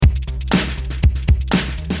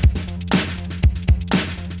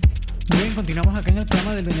continuamos acá en el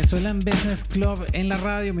programa del Venezuelan Business Club en la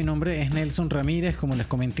radio. Mi nombre es Nelson Ramírez. Como les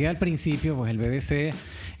comenté al principio, pues el BBC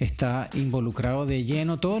está involucrado de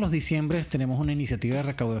lleno. Todos los diciembres tenemos una iniciativa de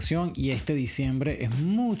recaudación y este diciembre es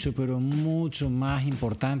mucho, pero mucho más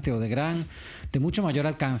importante o de mucho mayor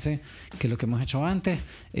alcance que lo que hemos hecho antes.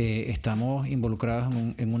 Estamos involucrados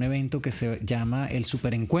en un evento que se llama el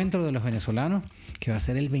Superencuentro de los Venezolanos, que va a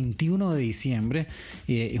ser el 21 de diciembre.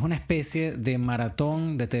 Es una especie de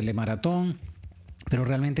maratón, de telemaratón, pero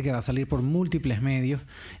realmente que va a salir por múltiples medios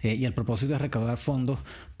y el propósito es recaudar fondos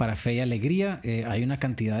para Fe y Alegría. Hay una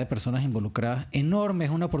cantidad de personas involucradas enorme,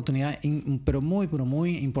 es una oportunidad pero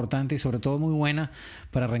muy importante y sobre todo muy buena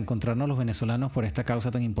para reencontrarnos los venezolanos por esta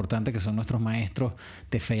causa tan importante que son nuestros maestros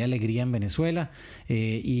de Fe y Alegría en Venezuela.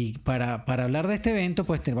 Y para hablar de este evento,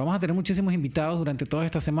 pues vamos a tener muchísimos invitados durante toda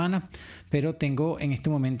esta semana, pero tengo en este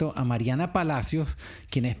momento a Mariana Palacios,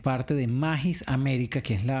 quien es parte de Magis América,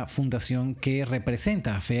 que es la fundación que representa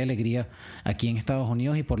a Fe y Alegría aquí en Estados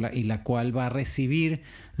Unidos y la cual va a recibir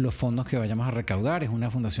los fondos que vayamos a recaudar. Es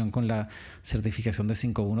una fundación con la certificación de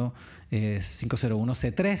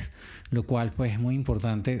 501C3, lo cual pues es muy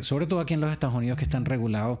importante, sobre todo aquí en los Estados Unidos, que están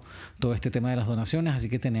regulados todo este tema de las donaciones. Así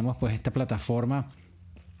que tenemos pues esta plataforma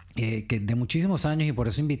que de muchísimos años, y por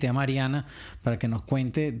eso invité a Mariana para que nos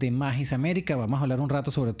cuente de Magis América. Vamos a hablar un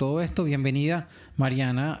rato sobre todo esto. Bienvenida,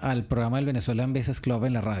 Mariana, al programa del Venezuelan Business Club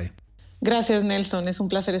en la radio. Gracias, Nelson. Es un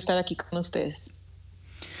placer estar aquí con ustedes.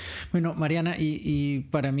 Bueno, Mariana, y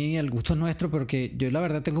para mí el gusto es nuestro, porque yo la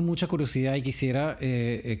verdad tengo mucha curiosidad y quisiera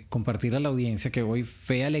compartir a la audiencia que hoy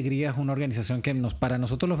Fe y Alegría es una organización que para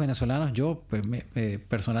nosotros los venezolanos, yo pues,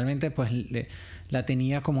 personalmente pues la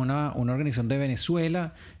tenía como una organización de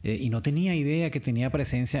Venezuela y no tenía idea que tenía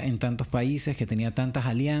presencia en tantos países, que tenía tantas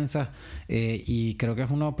alianzas, y creo que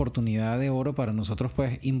es una oportunidad de oro para nosotros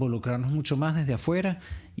pues involucrarnos mucho más desde afuera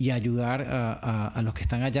y ayudar a los que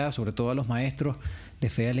están allá, sobre todo a los maestros de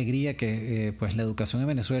Fe y Alegría, que pues la educación en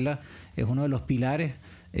Venezuela es uno de los pilares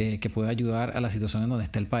que puede ayudar a la situación en donde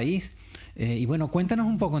está el país. Y bueno, cuéntanos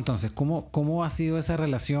un poco entonces, ¿cómo ha sido esa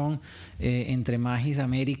relación entre Magis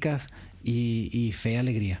Américas y Fe y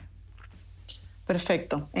Alegría?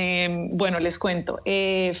 Perfecto. Bueno, les cuento.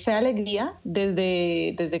 Fe y Alegría,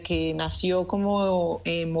 desde que nació como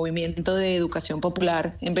movimiento de educación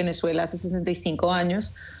popular en Venezuela hace 65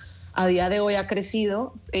 años, a día de hoy ha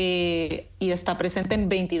crecido y está presente en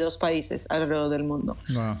 22 países alrededor del mundo.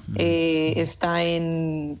 Wow. Está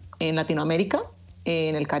en Latinoamérica,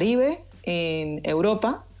 en el Caribe, en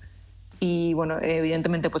Europa y, bueno,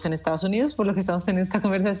 evidentemente pues en Estados Unidos, por lo que estamos en esta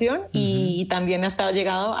conversación, y también ha estado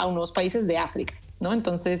llegado a unos países de África, ¿no?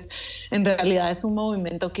 Entonces, en realidad es un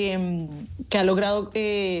movimiento que ha logrado,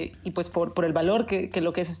 y pues por el valor que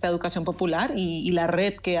lo que es esta educación popular y la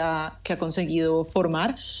red que ha conseguido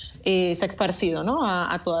formar, se ha esparcido, ¿no?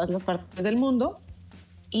 a todas las partes del mundo.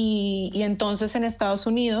 Y entonces en Estados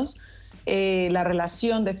Unidos la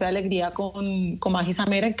relación de Fe y Alegría con Magis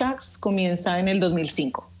Américas comienza en el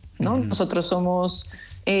 2005, ¿no? Nosotros somos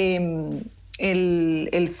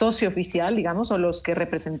el socio oficial, digamos, o los que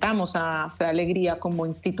representamos a Fe y Alegría como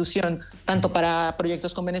institución, tanto para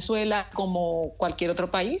proyectos con Venezuela como cualquier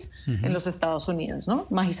otro país en los Estados Unidos, ¿no?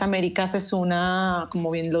 Magis Américas es una,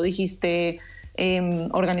 como bien lo dijiste,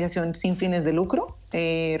 organización sin fines de lucro,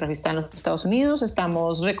 registrada en los Estados Unidos.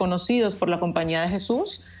 Estamos reconocidos por la Compañía de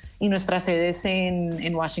Jesús y nuestra sede es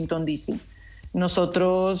en Washington, D.C.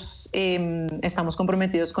 Nosotros estamos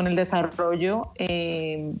comprometidos con el desarrollo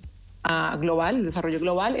global, el desarrollo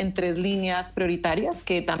global en 3 líneas prioritarias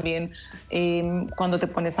que también cuando te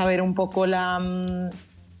pones a ver un poco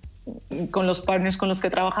con los partners con los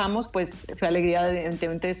que trabajamos, pues Fe y Alegría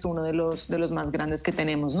evidentemente es uno de los más grandes que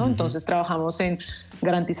tenemos, ¿no? Entonces trabajamos en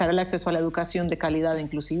garantizar el acceso a la educación de calidad e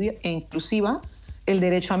inclusiva, el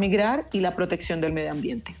derecho a migrar y la protección del medio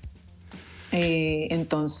ambiente.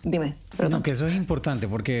 Entonces, dime. No, que eso es importante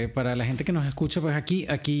porque para la gente que nos escucha, pues aquí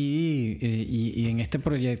y en este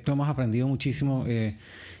proyecto hemos aprendido muchísimo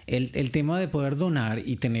el tema de poder donar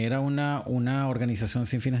y tener a una organización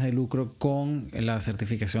sin fines de lucro con la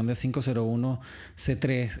certificación de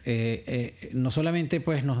 501C3 no solamente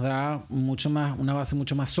pues nos da una base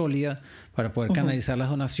mucho más sólida para poder canalizar las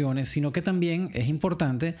donaciones, sino que también es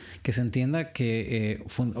importante que se entienda que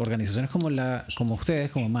organizaciones como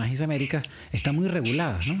ustedes, como Magis Américas, están muy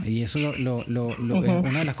reguladas, ¿no? Y eso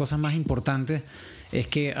una de las cosas más importantes es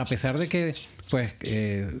que, a pesar de que pues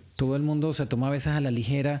todo el mundo se toma a veces a la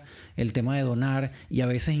ligera el tema de donar, y a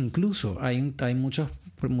veces incluso hay mucha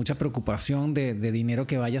preocupación de dinero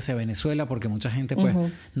que vaya hacia Venezuela, porque mucha gente pues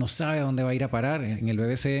no sabe a dónde va a ir a parar. En el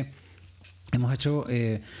BBC hemos hecho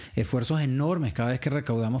esfuerzos enormes cada vez que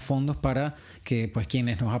recaudamos fondos para que pues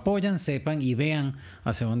quienes nos apoyan sepan y vean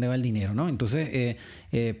hacia dónde va el dinero, ¿no? Entonces,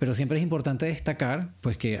 pero siempre es importante destacar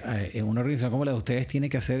pues que una organización como la de ustedes tiene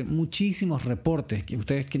que hacer muchísimos reportes, que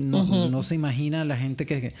ustedes que no se imaginan, la gente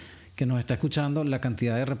que nos está escuchando, la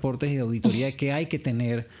cantidad de reportes y de auditoría que hay que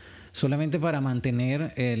tener solamente para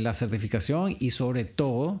mantener la certificación y sobre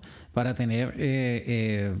todo para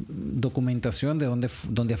tener documentación de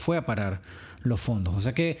dónde fue a parar los fondos. O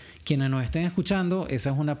sea que quienes nos estén escuchando,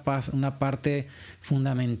 esa es una parte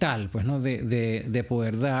fundamental, pues, ¿no? de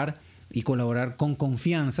poder dar y colaborar con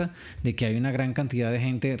confianza de que hay una gran cantidad de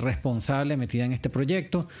gente responsable metida en este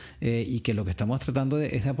proyecto y que lo que estamos tratando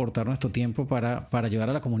es de aportar nuestro tiempo para ayudar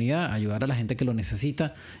a la comunidad, ayudar a la gente que lo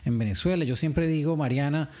necesita en Venezuela. Yo siempre digo,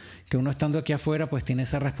 Mariana, que uno estando aquí afuera pues tiene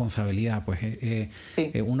esa responsabilidad. Pues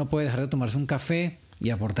Sí. uno puede dejar de tomarse un café y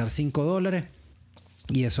aportar $5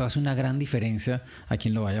 y eso hace una gran diferencia a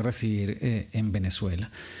quien lo vaya a recibir en Venezuela.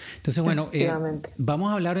 Entonces, bueno,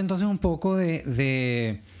 vamos a hablar entonces un poco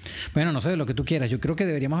bueno, no sé, de lo que tú quieras. Yo creo que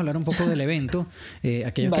deberíamos hablar un poco del evento.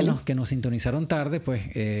 Aquellos que nos sintonizaron tarde, pues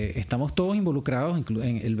estamos todos involucrados.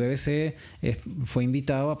 El BBC fue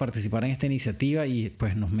invitado a participar en esta iniciativa y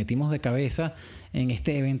pues nos metimos de cabeza en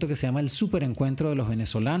este evento que se llama el Super Encuentro de los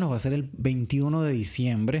Venezolanos. Va a ser el 21 de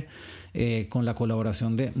diciembre con la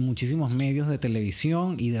colaboración de muchísimos medios de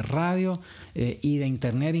televisión y de radio y de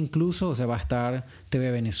internet incluso. O sea, va a estar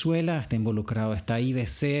TV Venezuela, está involucrado, está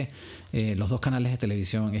IBC, los 2 canales de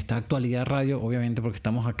televisión, está Actualidad Radio, obviamente porque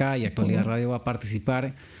estamos acá y Actualidad Radio va a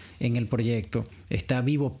participar en el proyecto. Está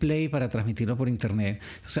Vivo Play para transmitirlo por internet.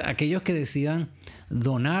 O sea, aquellos que decidan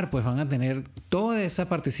donar, pues van a tener toda esa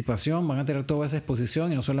participación, van a tener toda esa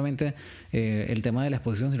exposición y no solamente el tema de la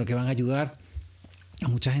exposición, sino que van a ayudar a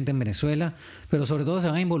mucha gente en Venezuela, pero sobre todo se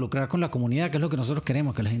van a involucrar con la comunidad, que es lo que nosotros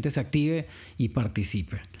queremos, que la gente se active y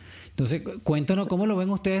participe. Entonces, cuéntanos cómo lo ven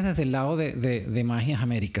ustedes desde el lado de Magias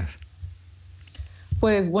Américas.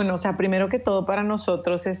 Pues bueno, o sea, primero que todo para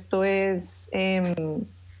nosotros esto es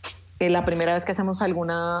la primera vez que hacemos algún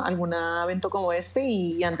evento como este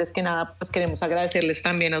y antes que nada pues queremos agradecerles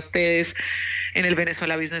también a ustedes en el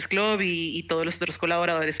Venezuela Business Club y todos los otros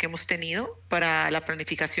colaboradores que hemos tenido para la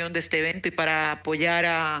planificación de este evento y para apoyar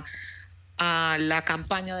a la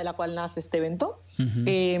campaña de la cual nace este evento.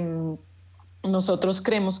 Nosotros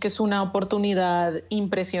creemos que es una oportunidad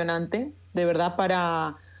impresionante, de verdad,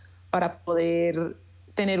 para poder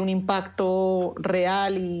tener un impacto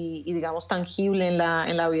real y digamos tangible en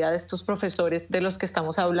la vida de estos profesores de los que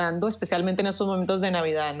estamos hablando, especialmente en estos momentos de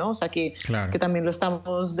Navidad, ¿no? O sea que también lo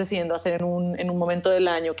estamos decidiendo hacer en un momento del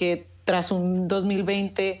año que tras un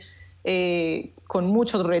 2020 con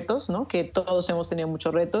muchos retos, ¿no? Que todos hemos tenido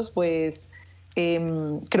muchos retos, pues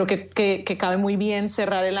creo que cabe muy bien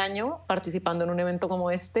cerrar el año participando en un evento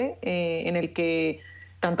como este, en el que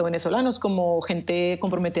tanto venezolanos como gente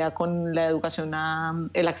comprometida con la educación,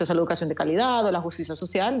 el acceso a la educación de calidad o la justicia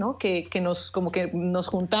social, ¿no? que nos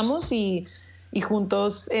juntamos y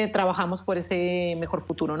juntos trabajamos por ese mejor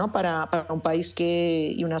futuro, ¿no? para un país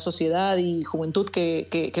y una sociedad y juventud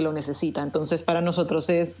que lo necesita. Entonces, para nosotros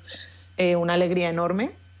es una alegría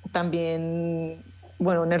enorme. También,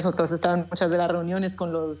 bueno, nosotros estamos en muchas de las reuniones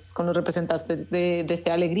con los representantes de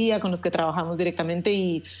Fe Alegría, con los que trabajamos directamente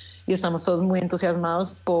y estamos todos muy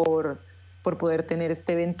entusiasmados por poder tener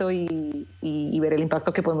este evento y ver el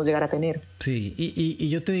impacto que podemos llegar a tener. Sí, y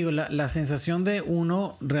yo te digo, la sensación de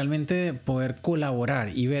uno realmente poder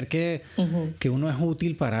colaborar y ver que uno es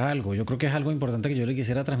útil para algo, yo creo que es algo importante que yo le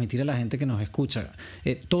quisiera transmitir a la gente que nos escucha.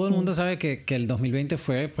 Todo el mundo sabe que el 2020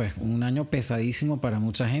 fue pues un año pesadísimo para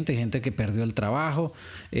mucha gente, gente que perdió el trabajo,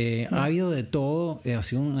 ha habido de todo, ha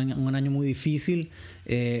sido un año muy difícil.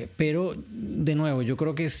 Pero de nuevo, yo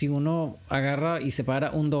creo que si uno agarra y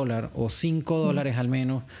separa $1 o $5 al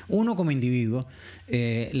menos, uno como individuo,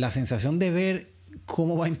 la sensación de ver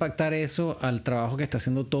cómo va a impactar eso al trabajo que está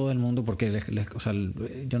haciendo todo el mundo, porque o sea,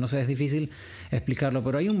 yo no sé, es difícil explicarlo,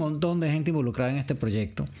 pero hay un montón de gente involucrada en este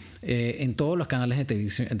proyecto, en todos los canales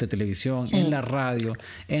de televisión, en la radio,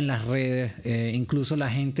 en las redes, incluso la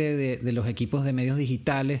gente de los equipos de medios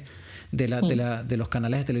digitales, de los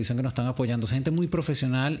canales de televisión que nos están apoyando. Es gente muy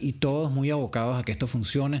profesional y todos muy abocados a que esto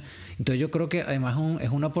funcione. Entonces yo creo que además es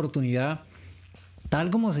una oportunidad,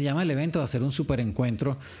 tal como se llama el evento, de hacer un super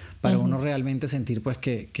encuentro para uno realmente sentir pues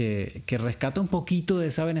que rescata un poquito de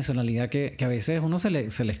esa venezolanidad que a veces uno se le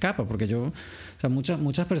escapa, porque o sea,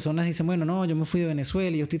 muchas personas dicen, bueno, no, yo me fui de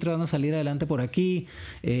Venezuela y yo estoy tratando de salir adelante por aquí,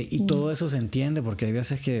 y todo eso se entiende, porque hay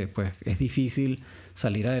veces que pues es difícil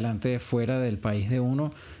salir adelante fuera del país de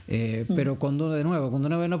uno, pero cuando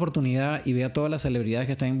uno ve una oportunidad y ve a todas las celebridades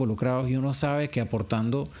que están involucrados y uno sabe que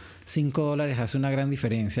aportando $5 hace una gran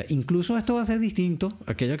diferencia. Incluso esto va a ser distinto,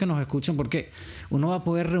 aquellos que nos escuchan, porque uno va a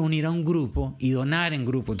poder reunir a un grupo y donar en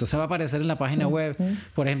grupo. Entonces va a aparecer en la página web,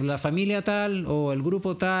 por ejemplo, la familia tal, o el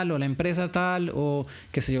grupo tal, o la empresa tal, o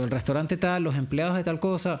qué sé yo, el restaurante tal, los empleados de tal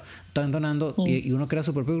cosa, están donando, y uno crea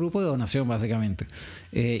su propio grupo de donación, básicamente.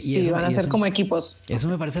 Sí, eso, van a ser como equipos. Eso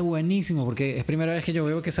me parece buenísimo, porque es primera vez que yo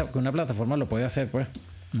veo que una plataforma lo puede hacer, pues.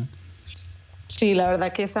 Sí, la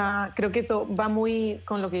verdad que creo que eso va muy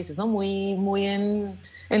con lo que dices, ¿no? Muy en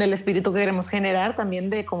el espíritu que queremos generar también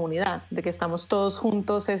de comunidad, de que estamos todos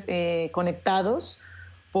juntos conectados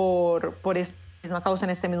por esta misma causa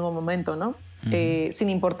en este mismo momento, ¿no? Sin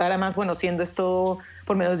importar, además, bueno, siendo esto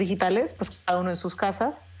por medios digitales, pues cada uno en sus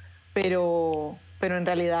casas, pero en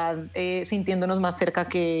realidad sintiéndonos más cerca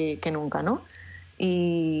que nunca, ¿no?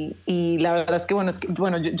 Y la verdad es que,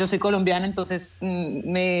 yo soy colombiana, entonces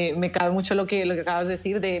me cabe mucho lo que acabas de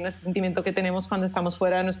decir de nuestro sentimiento que tenemos cuando estamos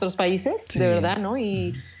fuera de nuestros países, sí, de verdad, ¿no?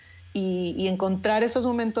 Y encontrar esos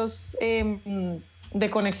momentos de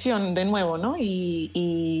conexión de nuevo, ¿no?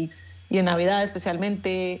 Y en Navidad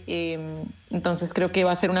especialmente. Entonces creo que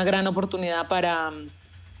va a ser una gran oportunidad para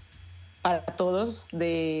todos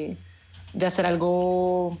de hacer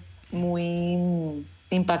algo muy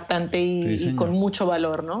impactante y con mucho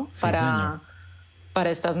valor, ¿no? Sí,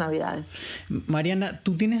 para estas Navidades. Mariana,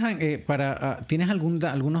 ¿tú tienes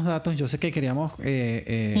algunos datos? Yo sé que queríamos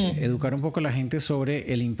educar un poco a la gente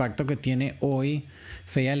sobre el impacto que tiene hoy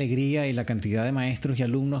Fe y Alegría y la cantidad de maestros y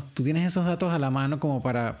alumnos. ¿Tú tienes esos datos a la mano como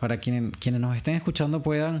para quienes nos estén escuchando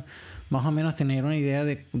puedan más o menos tener una idea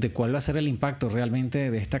de cuál va a ser el impacto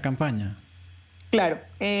realmente de esta campaña? Claro,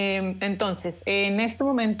 entonces, en este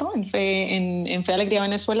momento en Fe y Alegría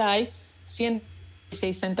Venezuela hay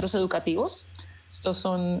 106 centros educativos. Estos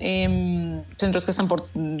son centros que están por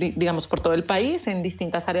todo el país, en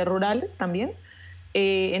distintas áreas rurales también.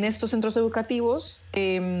 En estos centros educativos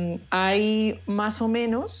hay más o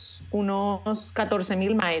menos unos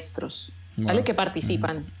 14,000 maestros, ¿vale? Que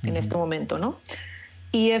participan en este momento, ¿no?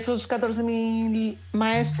 Y esos 14,000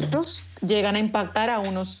 maestros llegan a impactar a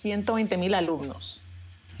unos 120,000 alumnos.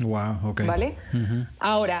 Wow, ok. ¿Vale?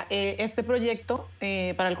 Ahora, este proyecto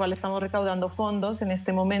para el cual estamos recaudando fondos en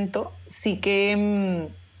este momento, sí que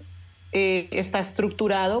está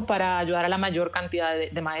estructurado para ayudar a la mayor cantidad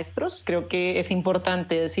de maestros. Creo que es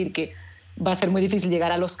importante decir que va a ser muy difícil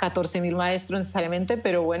llegar a los 14,000 maestros necesariamente,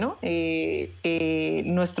 pero bueno,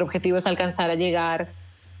 nuestro objetivo es alcanzar a llegar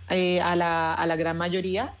a la gran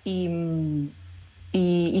mayoría y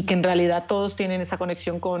que en realidad todos tienen esa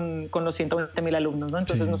conexión con los 120,000 alumnos, ¿no?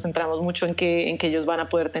 Entonces nos centramos mucho en que ellos van a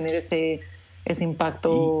poder tener ese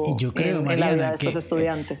impacto y yo creo, en Mariana, la vida de estos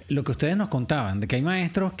estudiantes. Lo que ustedes nos contaban, de que hay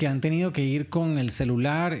maestros que han tenido que ir con el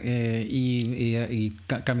celular y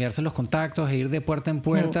cambiarse los contactos e ir de puerta en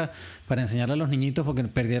puerta para enseñarle a los niñitos porque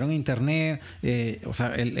perdieron internet. O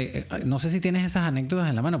sea, no sé si tienes esas anécdotas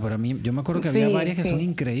en la mano, pero yo me acuerdo que había varias que son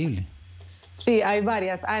increíbles. Sí, hay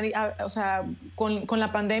varias. O sea, con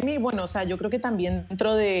la pandemia, y bueno, o sea, yo creo que también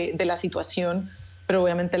dentro de la situación, pero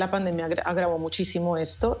obviamente la pandemia agravó muchísimo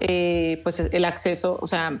esto, pues el acceso, o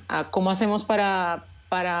sea, a cómo hacemos para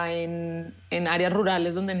en áreas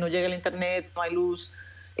rurales donde no llega el internet, no hay luz,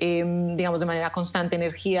 digamos de manera constante,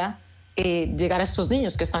 energía, llegar a estos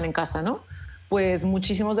niños que están en casa, ¿no? Pues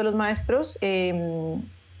muchísimos de los maestros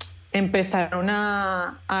empezaron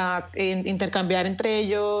a intercambiar entre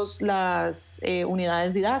ellos las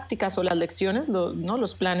unidades didácticas o las lecciones, ¿no?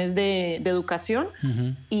 Los planes de educación,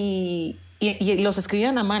 y los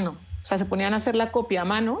escribían a mano. O sea, se ponían a hacer la copia a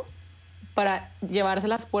mano para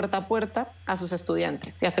llevárselas puerta a puerta a sus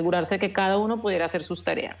estudiantes y asegurarse que cada uno pudiera hacer sus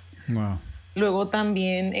tareas. Wow. Luego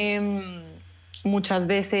también muchas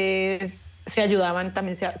veces se ayudaban,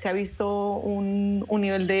 también se ha visto un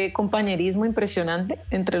nivel de compañerismo impresionante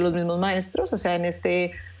entre los mismos maestros. O sea, en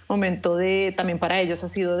este momento también para ellos ha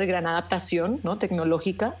sido de gran adaptación, ¿no?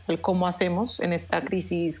 Tecnológica, el cómo hacemos en esta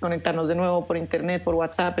crisis, conectarnos de nuevo por internet, por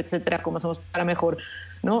WhatsApp, etcétera, cómo hacemos para mejor,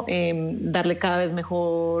 ¿no? Darle cada vez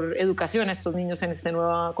mejor educación a estos niños en este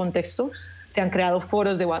nuevo contexto. Se han creado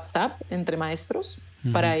foros de WhatsApp entre maestros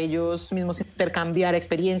para ellos mismos intercambiar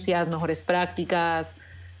experiencias, mejores prácticas,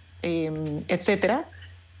 etcétera.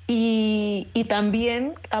 Y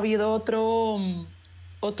también ha habido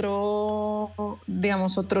otra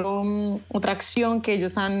acción que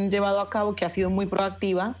ellos han llevado a cabo que ha sido muy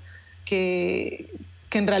proactiva, que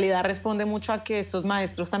en realidad responde mucho a que estos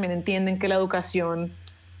maestros también entienden que la educación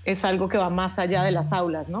es algo que va más allá de las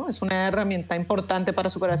aulas, ¿no? Es una herramienta importante para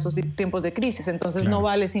superar esos tiempos de crisis. Entonces no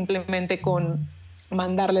vale simplemente con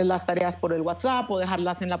mandarles las tareas por el WhatsApp o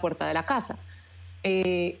dejarlas en la puerta de la casa.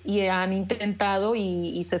 Y han intentado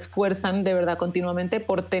y se esfuerzan de verdad continuamente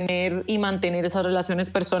por tener y mantener esas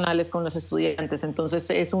relaciones personales con los estudiantes. Entonces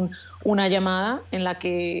es una llamada en la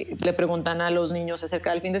que le preguntan a los niños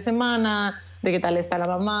acerca del fin de semana, de qué tal está la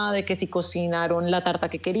mamá, de que si cocinaron la tarta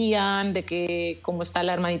que querían, de que cómo está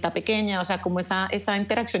la hermanita pequeña, o sea, como esa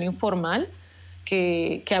interacción informal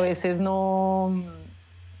que a veces no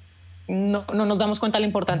nos damos cuenta de lo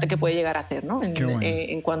importante que puede llegar a ser, ¿no?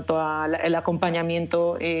 En cuanto al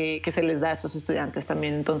acompañamiento que se les da a esos estudiantes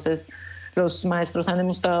también. Entonces, los maestros han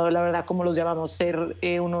demostrado, la verdad, como los llamamos, ser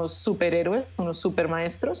unos superhéroes, unos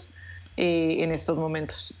supermaestros en estos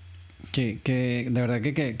momentos. Que de verdad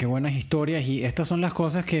que buenas historias, y estas son las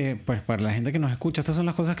cosas que, pues para la gente que nos escucha, estas son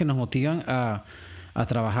las cosas que nos motivan a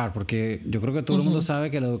trabajar, porque yo creo que todo el mundo sabe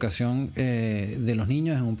que la educación de los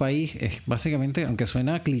niños en un país es básicamente, aunque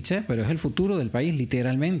suena cliché, pero es el futuro del país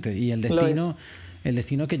literalmente, y el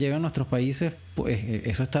destino que llega a nuestros países, pues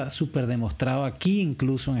eso está súper demostrado aquí,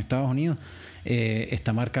 incluso en Estados Unidos,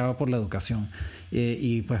 está marcado por la educación.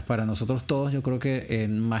 Y pues para nosotros todos yo creo que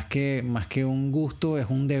más que un gusto, es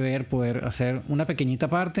un deber poder hacer una pequeñita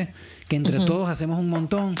parte, que entre todos hacemos un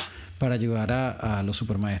montón para ayudar a los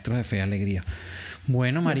supermaestros de Fe y Alegría.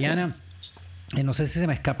 Bueno, Mariana, no sé si se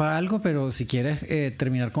me escapa algo, pero si quieres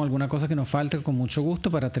terminar con alguna cosa que nos falte, con mucho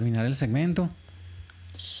gusto para terminar el segmento.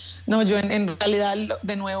 No, yo en realidad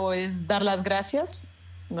de nuevo es dar las gracias,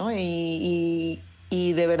 ¿no? Y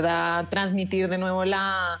de verdad transmitir de nuevo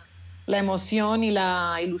la emoción y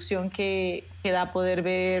la ilusión que da poder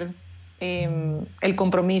ver el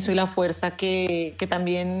compromiso y la fuerza que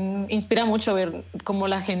también inspira mucho ver cómo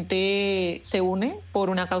la gente se une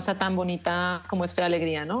por una causa tan bonita como es Fe y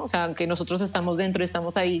Alegría, ¿no? O sea, aunque nosotros estamos dentro y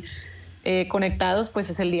estamos ahí conectados,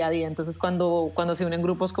 pues es el día a día. Entonces cuando se unen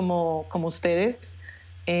grupos como ustedes,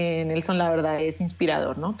 Nelson, la verdad es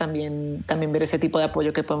inspirador, ¿no? También ver ese tipo de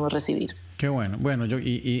apoyo que podemos recibir. Qué bueno. Bueno,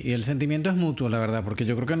 y el sentimiento es mutuo, la verdad, porque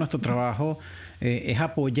yo creo que nuestro trabajo es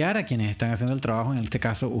apoyar a quienes están haciendo el trabajo, en este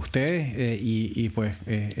caso ustedes, y pues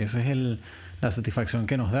esa es la satisfacción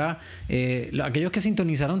que nos da. Aquellos que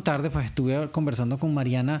sintonizaron tarde, pues estuve conversando con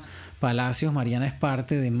Mariana Palacios. Mariana es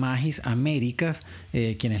parte de Magis Américas,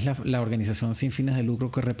 quien es la organización sin fines de lucro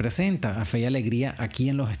que representa a Fe y Alegría aquí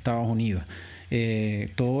en los Estados Unidos.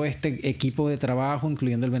 Todo este equipo de trabajo,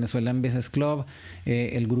 incluyendo el Venezuelan Business Club,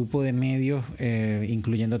 el grupo de medios,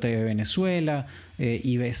 incluyendo TV Venezuela,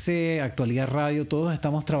 IBC, Actualidad Radio, todos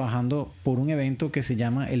estamos trabajando por un evento que se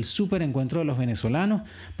llama el Super Encuentro de los Venezolanos,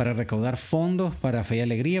 para recaudar fondos para Fe y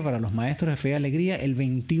Alegría, para los maestros de Fe y Alegría, el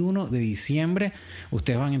 21 de diciembre.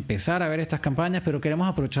 Ustedes van a empezar a ver estas campañas, pero queremos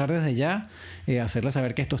aprovechar desde ya, hacerles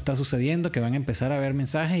saber que esto está sucediendo, que van a empezar a ver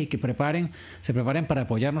mensajes y que se preparen para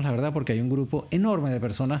apoyarnos, la verdad, porque hay un grupo enorme de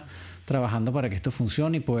personas trabajando para que esto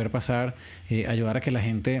funcione y poder pasar, ayudar a que la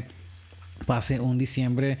gente pase un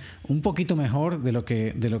diciembre un poquito mejor de lo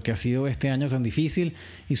que ha sido este año tan difícil,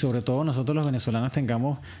 y sobre todo nosotros los venezolanos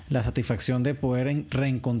tengamos la satisfacción de poder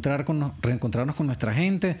reencontrarnos con nuestra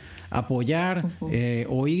gente, apoyar,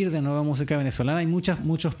 oír de nueva música venezolana. Hay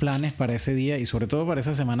muchos planes para ese día y sobre todo para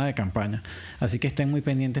esa semana de campaña, así que estén muy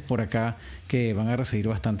pendientes por acá, que van a recibir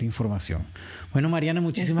bastante información. Bueno, Mariana,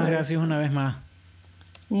 muchísimas gracias una vez más.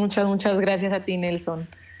 Muchas gracias a ti, Nelson.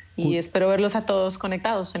 Y espero verlos a todos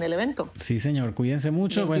conectados en el evento. Sí, señor, cuídense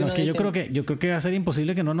mucho. Bueno, es que yo creo que va a ser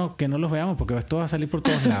imposible que no los veamos, porque esto va a salir por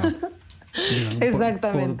todos lados.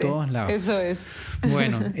 Exactamente. Por todos lados. Eso es.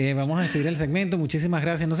 Bueno, vamos a despedir el segmento. Muchísimas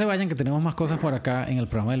gracias. No se vayan, que tenemos más cosas por acá en el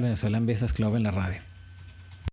programa del Venezuelan Business Club en la radio.